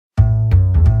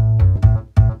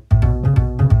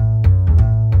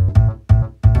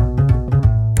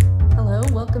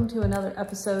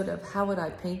episode of How Would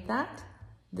I Paint That?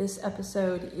 This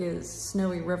episode is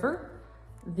Snowy River.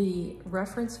 The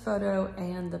reference photo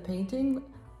and the painting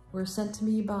were sent to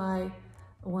me by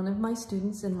one of my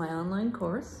students in my online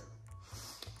course.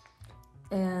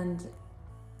 And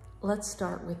let's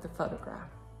start with the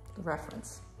photograph, the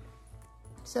reference.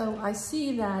 So I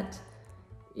see that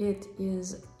it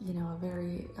is, a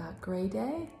very gray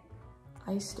day,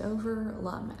 iced over, a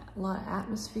lot of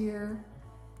atmosphere,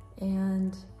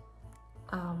 and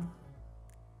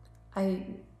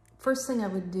first thing I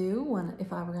would do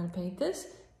if I were going to paint this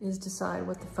is decide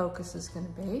what the focus is going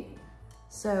to be.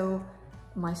 So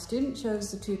my student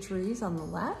chose the two trees on the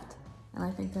left, and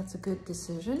I think that's a good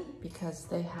decision because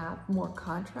they have more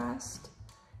contrast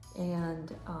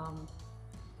and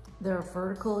they're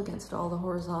vertical against all the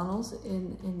horizontals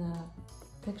in the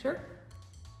picture.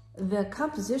 The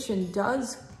composition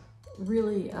does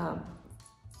really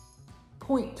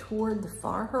point toward the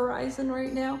far horizon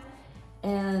right now,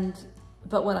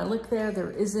 but when I look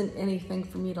there isn't anything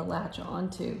for me to latch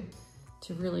onto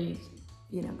to really,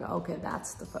 go, okay,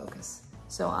 that's the focus.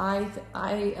 So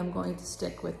I am going to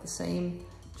stick with the same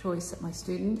choice that my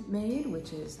student made,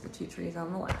 which is the two trees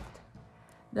on the left.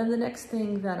 Then the next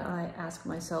thing that I ask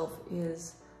myself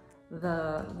is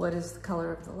what is the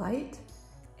color of the light?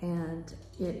 And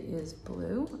it is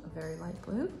blue, a very light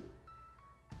blue.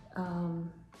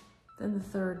 Then the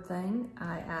third thing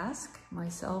I ask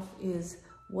myself is,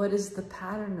 what is the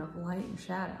pattern of light and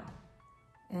shadow?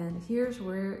 And here's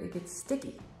where it gets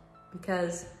sticky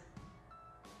because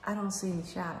I don't see any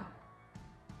shadow.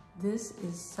 This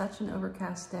is such an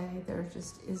overcast day. There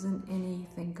just isn't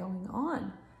anything going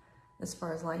on as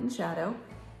far as light and shadow.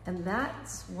 And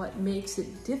that's what makes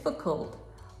it difficult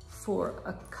for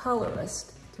a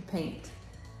colorist to paint,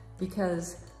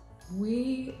 because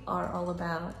we are all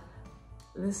about,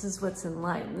 this is what's in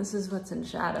light and this is what's in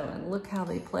shadow, and look how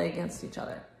they play against each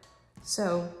other.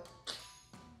 So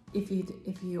if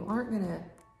you aren't gonna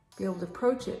be able to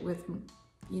approach it with,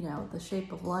 the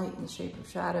shape of light and the shape of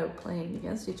shadow playing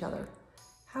against each other,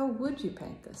 how would you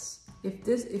paint this?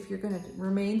 If you're gonna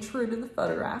remain true to the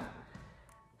photograph,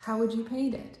 how would you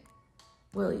paint it?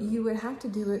 Well, you would have to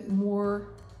do it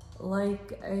more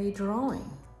like a drawing,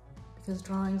 because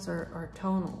drawings are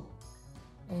tonal,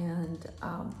 and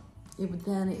it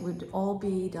would all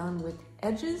be done with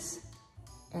edges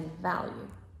and value.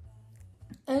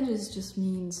 Edges just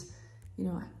means,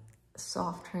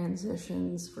 soft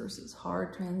transitions versus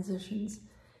hard transitions,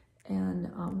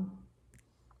 and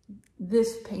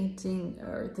this painting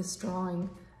or this drawing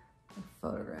or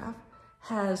photograph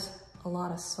has a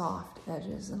lot of soft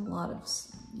edges and a lot of,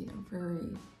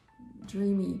 very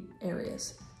dreamy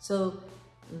areas. So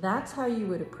that's how you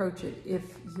would approach it if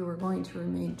you were going to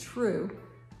remain true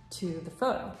to the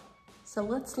photo. So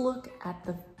let's look at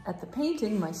the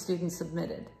painting my student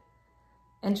submitted.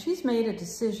 And she's made a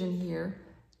decision here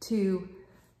to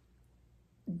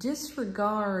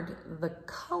disregard the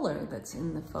color that's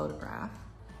in the photograph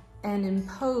and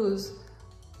impose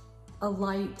a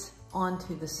light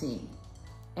onto the scene.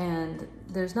 And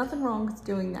there's nothing wrong with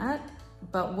doing that,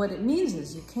 but what it means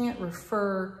is you can't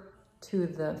refer to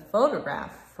the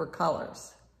photograph for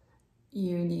colors.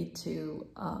 You need to,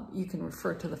 you can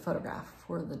refer to the photograph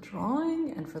for the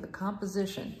drawing and for the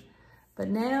composition. But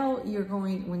now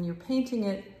when you're painting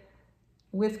it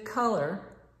with color,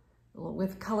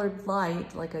 with colored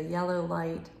light, like a yellow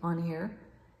light on here,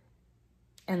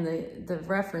 and the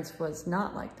reference was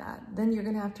not like that, then you're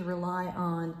gonna have to rely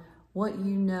on what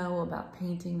you know about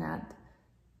painting that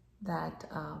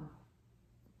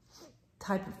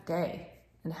type of day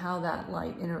and how that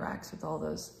light interacts with all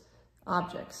those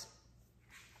objects.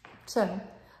 So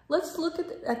let's look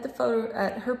at the photo,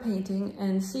 at her painting,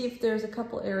 and see if there's a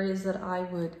couple areas that I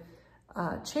would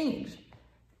change.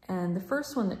 And the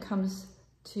first one that comes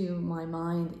to my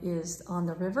mind is on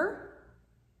the river.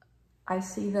 I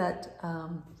see that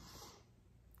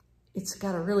it's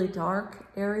got a really dark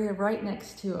area right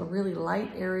next to a really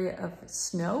light area of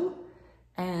snow,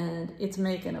 and it's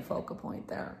making a focal point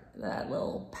there. That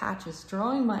little patch is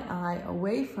drawing my eye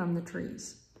away from the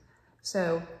trees.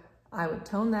 So I would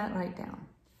tone that right down.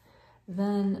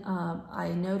 Then I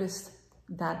noticed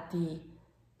that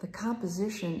the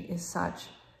composition is such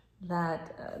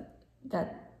that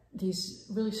these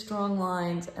really strong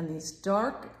lines and these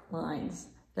dark lines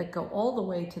that go all the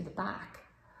way to the back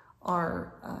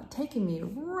are taking me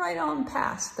right on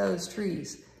past those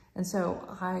trees. And so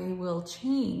I will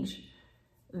change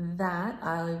that.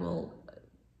 I will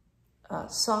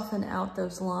soften out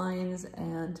those lines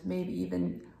and maybe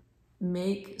even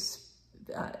make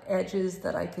edges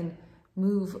that I can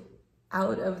move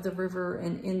out of the river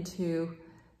and into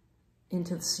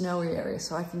into the snowy area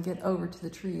so I can get over to the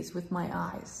trees with my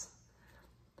eyes.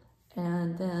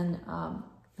 And then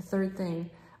the third thing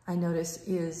I notice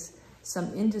is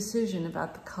some indecision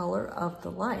about the color of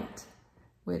the light,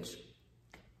 which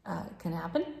can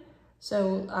happen.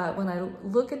 So when I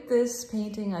look at this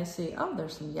painting, I see, oh,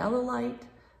 there's some yellow light,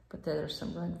 but there's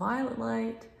some red-violet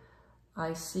light.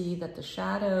 I see that the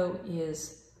shadow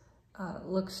is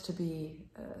looks to be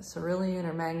cerulean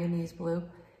or manganese blue.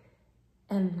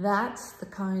 And that's the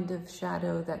kind of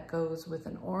shadow that goes with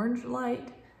an orange light.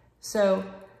 So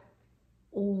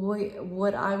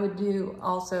what I would do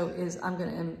also is I'm going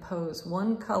to impose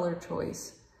one color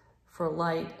choice for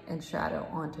light and shadow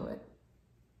onto it.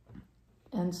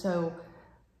 And so,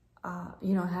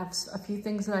 you know, I have a few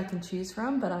things that I can choose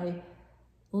from, but I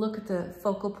look at the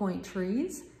focal point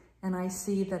trees and I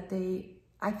see that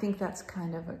I think that's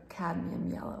kind of a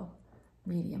cadmium yellow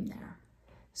medium there.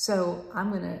 So I'm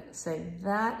going to say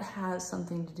that has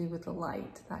something to do with the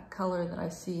light, that color that I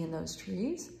see in those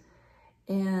trees.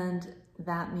 And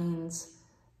that means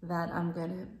that I'm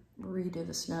going to redo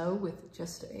the snow with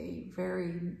just a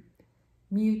very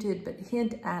muted but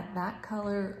hint at that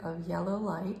color of yellow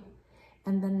light.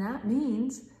 And then that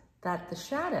means that the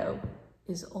shadow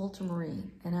is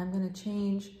ultramarine, and I'm going to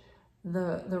change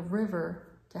the river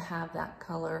to have that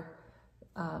color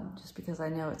just because I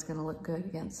know it's going to look good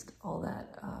against all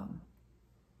that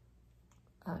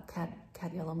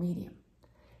cad yellow medium.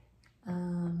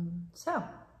 So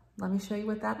let me show you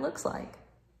what that looks like.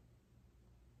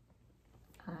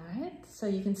 All right, so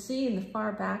you can see in the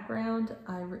far background,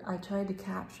 I tried to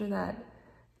capture that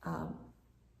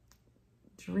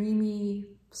dreamy,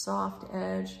 soft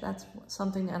edge. That's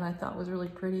something that I thought was really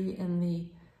pretty in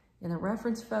the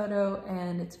reference photo,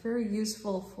 and it's very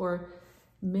useful for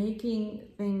making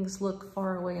things look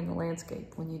far away in the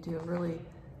landscape when you do a really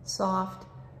soft,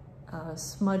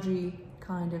 smudgy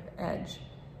kind of edge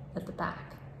at the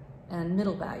back and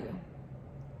middle value.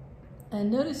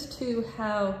 And notice too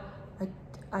how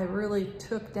I really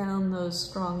took down those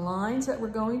strong lines that were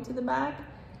going to the back,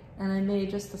 and I made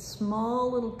just a small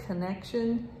little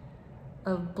connection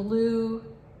of blue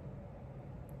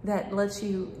that lets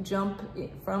you jump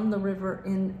from the river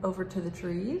in over to the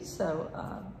trees. So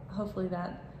hopefully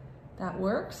that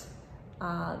works.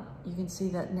 You can see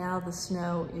that now the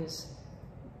snow is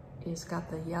got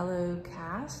the yellow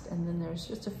cast, and then there's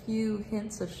just a few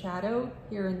hints of shadow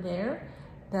here and there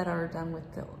that are done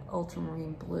with the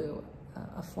ultramarine blue,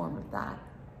 a form of that.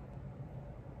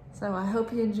 So I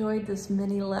hope you enjoyed this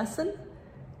mini lesson.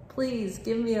 Please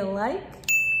give me a like,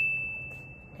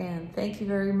 and thank you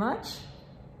very much.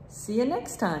 See you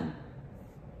next time.